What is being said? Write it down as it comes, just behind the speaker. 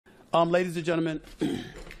Ladies and gentlemen,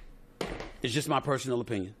 it's just my personal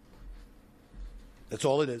opinion. That's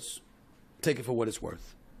all it is. Take it for what it's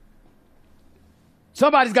worth.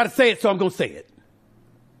 Somebody's got to say it, so I'm going to say it.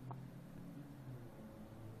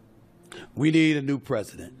 We need a new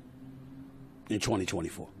president in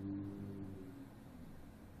 2024.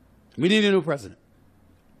 We need a new president.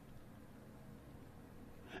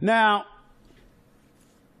 Now,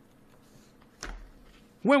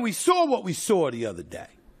 when we saw what we saw the other day,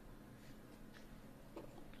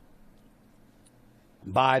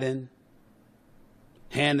 Biden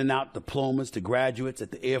handing out diplomas to graduates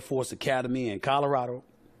at the Air Force Academy in Colorado,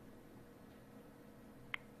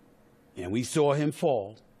 and we saw him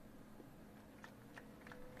fall.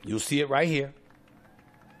 You'll see it right here.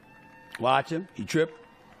 Watch him. He tripped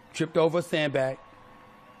over a sandbag.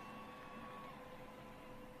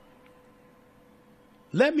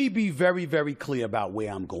 Let me be very, very clear about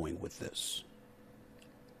where I'm going with this.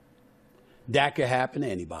 That could happen to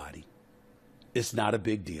anybody. It's not a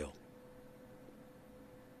big deal.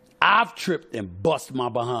 I've tripped and bust my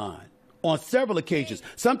behind on several occasions,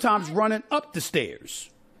 sometimes running up the stairs.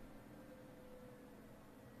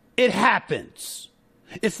 It happens.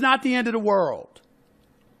 It's not the end of the world.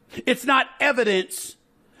 It's not evidence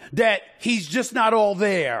that he's just not all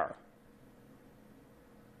there.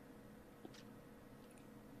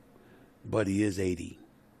 But he is 80.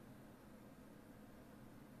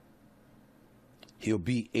 He'll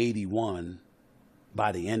be 81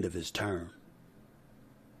 by the end of his term,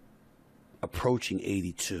 approaching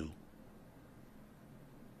 82.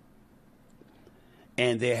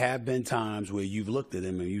 And there have been times where you've looked at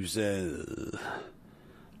him and you said,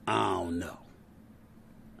 I don't know.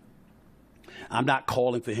 I'm not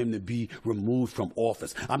calling for him to be removed from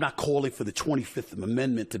office. I'm not calling for the 25th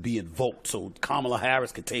Amendment to be invoked so Kamala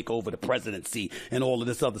Harris can take over the presidency and all of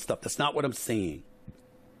this other stuff. That's not what I'm saying.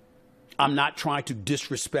 I'm not trying to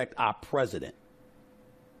disrespect our president.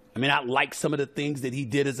 I mean, I like some of the things that he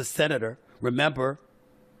did as a senator. Remember,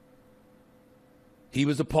 he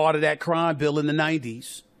was a part of that crime bill in the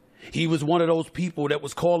 90s. He was one of those people that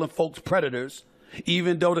was calling folks predators,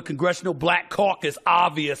 even though the Congressional Black Caucus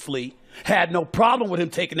obviously had no problem with him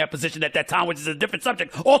taking that position at that time, which is a different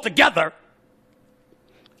subject altogether.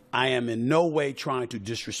 I am in no way trying to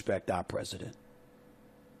disrespect our president.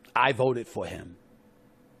 I voted for him.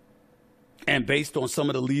 And based on some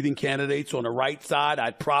of the leading candidates on the right side,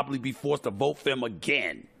 I'd probably be forced to vote for him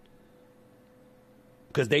again.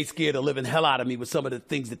 Because they scared the living hell out of me with some of the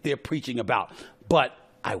things that they're preaching about. But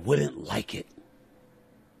I wouldn't like it.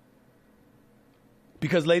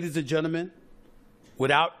 Because, ladies and gentlemen,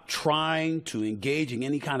 without trying to engage in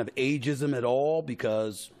any kind of ageism at all,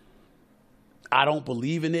 because I don't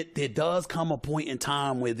believe in it, there does come a point in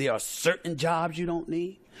time where there are certain jobs you don't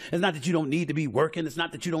need. It's not that you don't need to be working. It's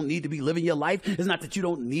not that you don't need to be living your life. It's not that you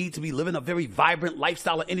don't need to be living a very vibrant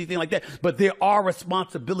lifestyle or anything like that. But there are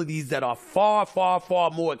responsibilities that are far, far, far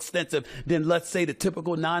more extensive than, let's say, the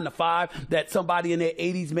typical 9 to 5 that somebody in their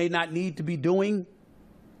 80s may not need to be doing.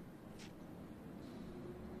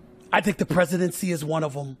 I think the presidency is one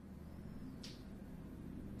of them.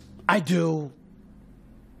 I do.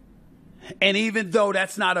 And even though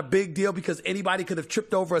that's not a big deal because anybody could have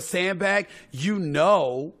tripped over a sandbag, you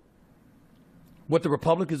know what the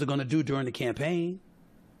Republicans are going to do during the campaign.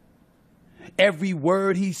 Every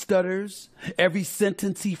word he stutters, every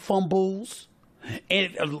sentence he fumbles,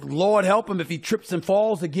 and Lord help him if he trips and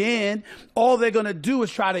falls again, all they're going to do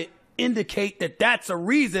is try to indicate that that's a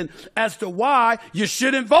reason as to why you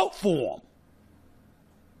shouldn't vote for him.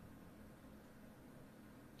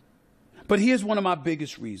 But here's one of my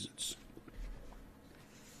biggest reasons.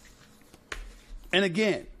 And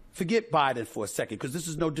again, forget Biden for a second, because this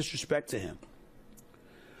is no disrespect to him.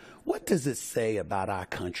 What does it say about our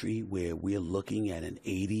country where we're looking at an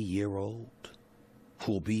 80-year-old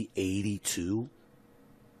who will be 82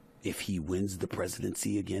 if he wins the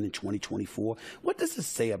presidency again in 2024? What does it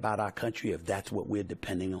say about our country if that's what we're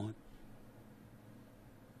depending on?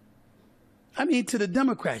 I mean, to the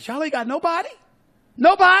Democrats, y'all ain't got nobody?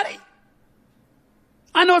 Nobody?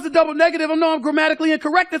 I know it's a double negative. I know I'm grammatically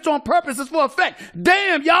incorrect. It's on purpose. It's for effect.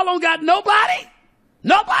 Damn, y'all don't got nobody?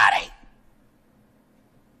 Nobody?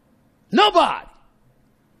 Nobody.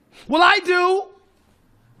 Well, I do.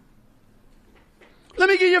 Let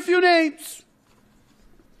me give you a few names.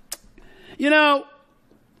 You know,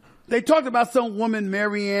 they talked about some woman,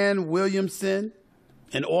 Marianne Williamson,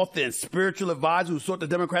 an author and spiritual advisor who sought the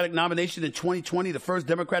Democratic nomination in 2020, the first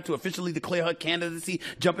Democrat to officially declare her candidacy,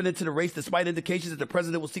 jumping into the race despite indications that the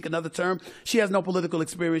president will seek another term. She has no political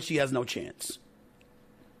experience. She has no chance.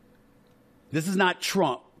 This is not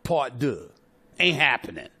Trump part 2. Ain't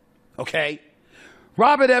happening. okay?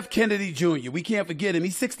 Robert F. Kennedy Jr., we can't forget him.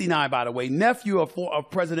 He's 69, by the way, nephew of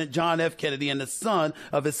President John F. Kennedy and the son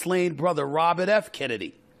of his slain brother, Robert F.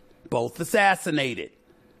 Kennedy, both assassinated.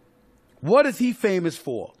 What is he famous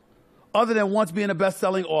for? Other than once being a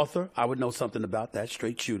best-selling author, I would know something about that,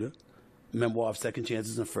 straight shooter, memoir of second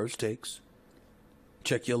chances and first takes.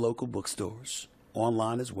 Check your local bookstores.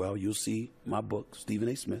 Online as well, you'll see my book, Stephen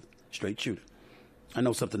A. Smith, Straight Shooter. I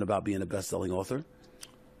know something about being a best-selling author.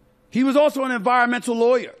 He was also an environmental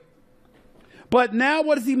lawyer. But now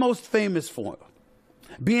what is he most famous for?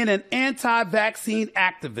 Being an anti-vaccine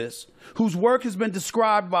activist whose work has been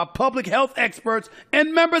described by public health experts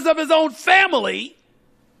and members of his own family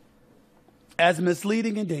as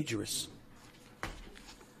misleading and dangerous.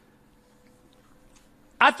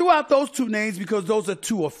 I threw out those two names because those are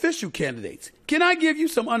two official candidates. Can I give you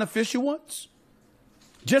some unofficial ones?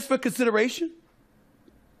 Just for consideration?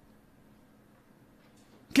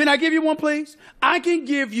 Can I give you one, please? I can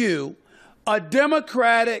give you a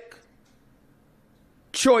Democratic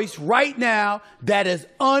choice right now that is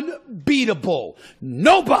unbeatable.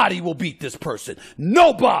 Nobody will beat this person.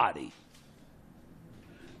 Nobody.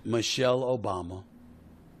 Michelle Obama.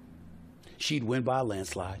 She'd win by a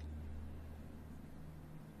landslide.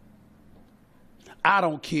 I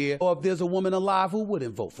don't care if there's a woman alive who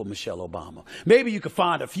wouldn't vote for Michelle Obama. Maybe you could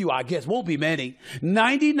find a few, I guess. Won't be many.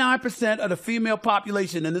 99% of the female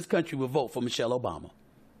population in this country will vote for Michelle Obama.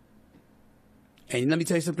 And let me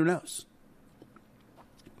tell you something else.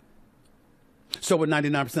 So would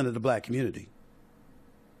 99% of the black community.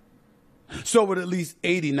 So would at least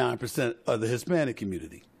 89% of the Hispanic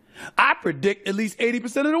community. I predict at least 80%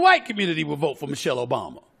 of the white community will vote for Michelle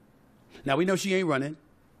Obama. Now, we know she ain't running.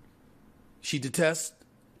 She detests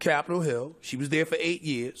Capitol Hill. She was there for 8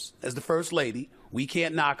 years as the first lady. We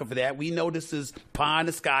can't knock her for that. We know this is pie in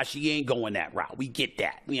the sky. She ain't going that route. We get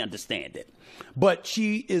that. We understand it. But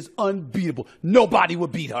she is unbeatable. Nobody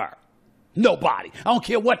would beat her. Nobody. I don't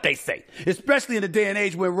care what they say, especially in the day and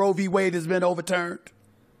age when Roe v. Wade has been overturned.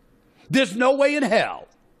 There's no way in hell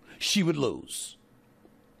she would lose.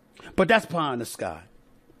 But that's pie in the sky.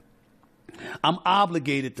 I'm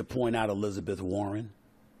obligated to point out Elizabeth Warren,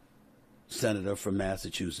 senator from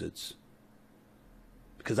Massachusetts,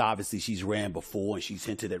 because obviously she's ran before and she's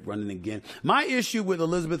hinted at running again. My issue with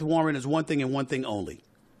Elizabeth Warren is one thing and one thing only.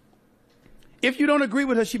 If you don't agree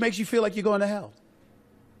with her, she makes you feel like you're going to hell.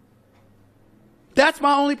 That's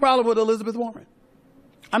my only problem with Elizabeth Warren.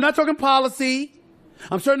 I'm not talking policy.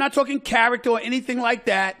 I'm certainly not talking character or anything like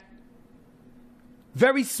that.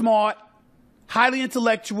 Very smart, highly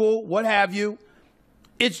intellectual, what have you.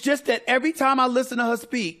 It's just that every time I listen to her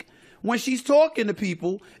speak, when she's talking to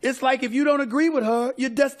people, it's like if you don't agree with her, you're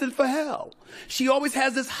destined for hell. She always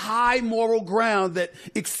has this high moral ground that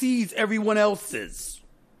exceeds everyone else's.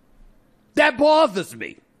 That bothers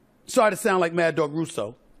me. Sorry to sound like Mad Dog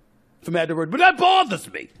Russo from Mad Dog Russo, but that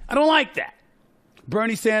bothers me. I don't like that.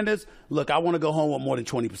 Bernie Sanders, look, I want to go home with more than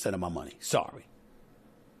 20% of my money. Sorry.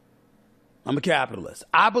 I'm a capitalist.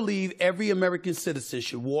 I believe every American citizen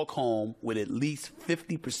should walk home with at least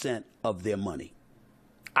 50% of their money.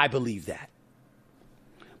 I believe that.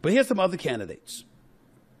 But here's some other candidates.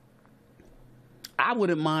 I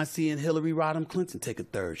wouldn't mind seeing Hillary Rodham Clinton take a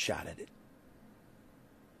third shot at it.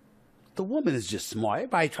 The woman is just smart.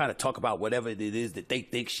 Everybody trying to talk about whatever it is that they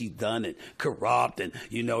think she's done and corrupt and,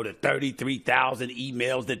 you know, the 33,000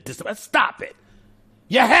 emails that stop it.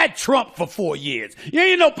 You had Trump for 4 years. You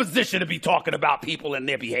ain't in no position to be talking about people and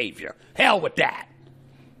their behavior. Hell with that.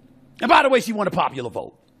 And by the way, she won a popular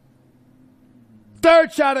vote.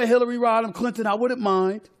 Third shot at Hillary Rodham Clinton, I wouldn't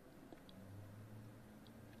mind.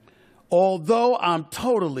 Although I'm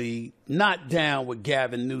totally not down with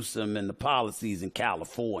Gavin Newsom and the policies in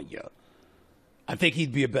California. I think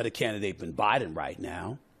he'd be a better candidate than Biden right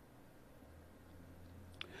now.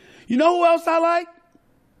 You know who else I like?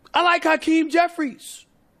 I like Hakeem Jeffries.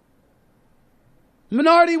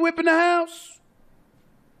 Minority whip in the House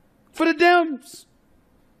for the Dems.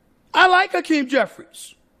 I like Hakeem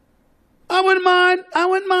Jeffries. I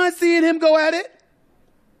wouldn't mind seeing him go at it.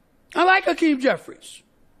 I like Hakeem Jeffries.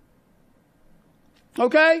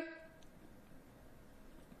 Okay?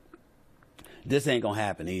 This ain't gonna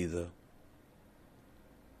happen either.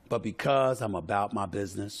 But because I'm about my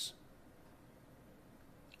business,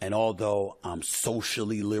 and although I'm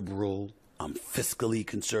socially liberal, I'm fiscally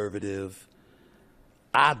conservative,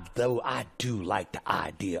 I do like the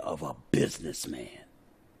idea of a businessman.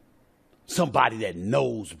 Somebody that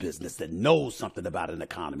knows business, that knows something about an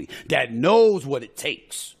economy, that knows what it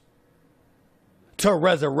takes to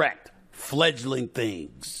resurrect fledgling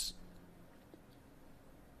things.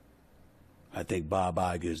 I think Bob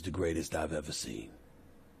Iger is the greatest I've ever seen.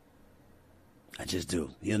 I just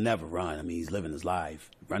do. He'll never run. I mean, he's living his life,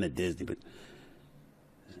 running Disney, but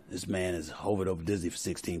this man has hovered over Disney for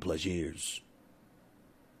 16 plus years.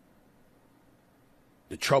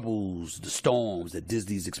 The troubles, the storms that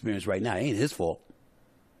Disney's experienced right now ain't his fault.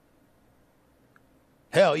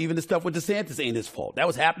 Hell, even the stuff with DeSantis ain't his fault. That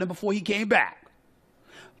was happening before he came back.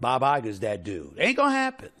 Bob Iger's that dude. Ain't gonna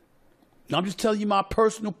happen. I'm just telling you my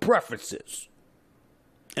personal preferences.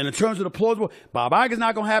 And in terms of the plausible, Bob Iger's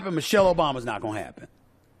not gonna happen. Michelle Obama's not gonna happen.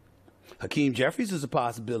 Hakeem Jeffries is a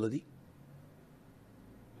possibility.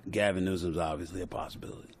 Gavin Newsom's obviously a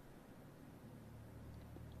possibility.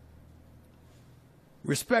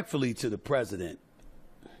 Respectfully to the president,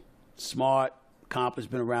 smart, accomplished,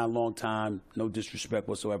 been around a long time, no disrespect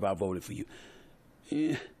whatsoever, I voted for you.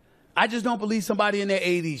 I just don't believe somebody in their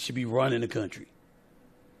 80s should be running the country.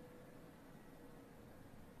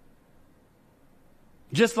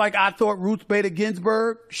 Just like I thought Ruth Bader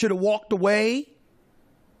Ginsburg should have walked away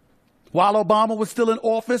while Obama was still in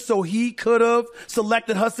office so he could have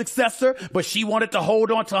selected her successor, but she wanted to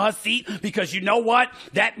hold on to her seat because you know what?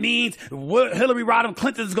 That means Hillary Rodham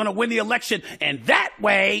Clinton is going to win the election, and that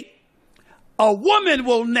way a woman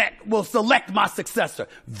will select my successor.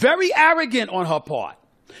 Very arrogant on her part.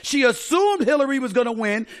 She assumed Hillary was going to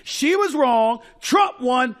win. She was wrong. Trump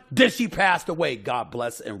won. Then she passed away. God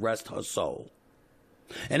bless and rest her soul.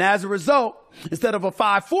 And as a result, instead of a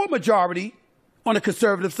 5-4 majority on the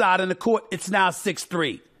conservative side in the court, it's now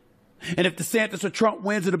 6-3. And if DeSantis or Trump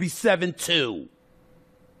wins, it'll be 7-2.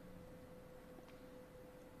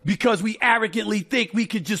 Because we arrogantly think we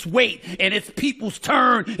could just wait and it's people's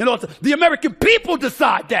turn. And also, the American people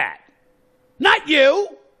decide that. Not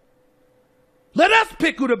you. Let us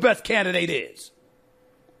pick who the best candidate is.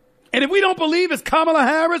 And if we don't believe it's Kamala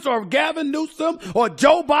Harris or Gavin Newsom or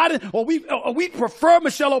Joe Biden, or we prefer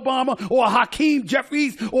Michelle Obama or Hakeem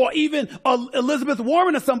Jeffries or even Elizabeth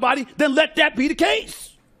Warren or somebody, then let that be the case.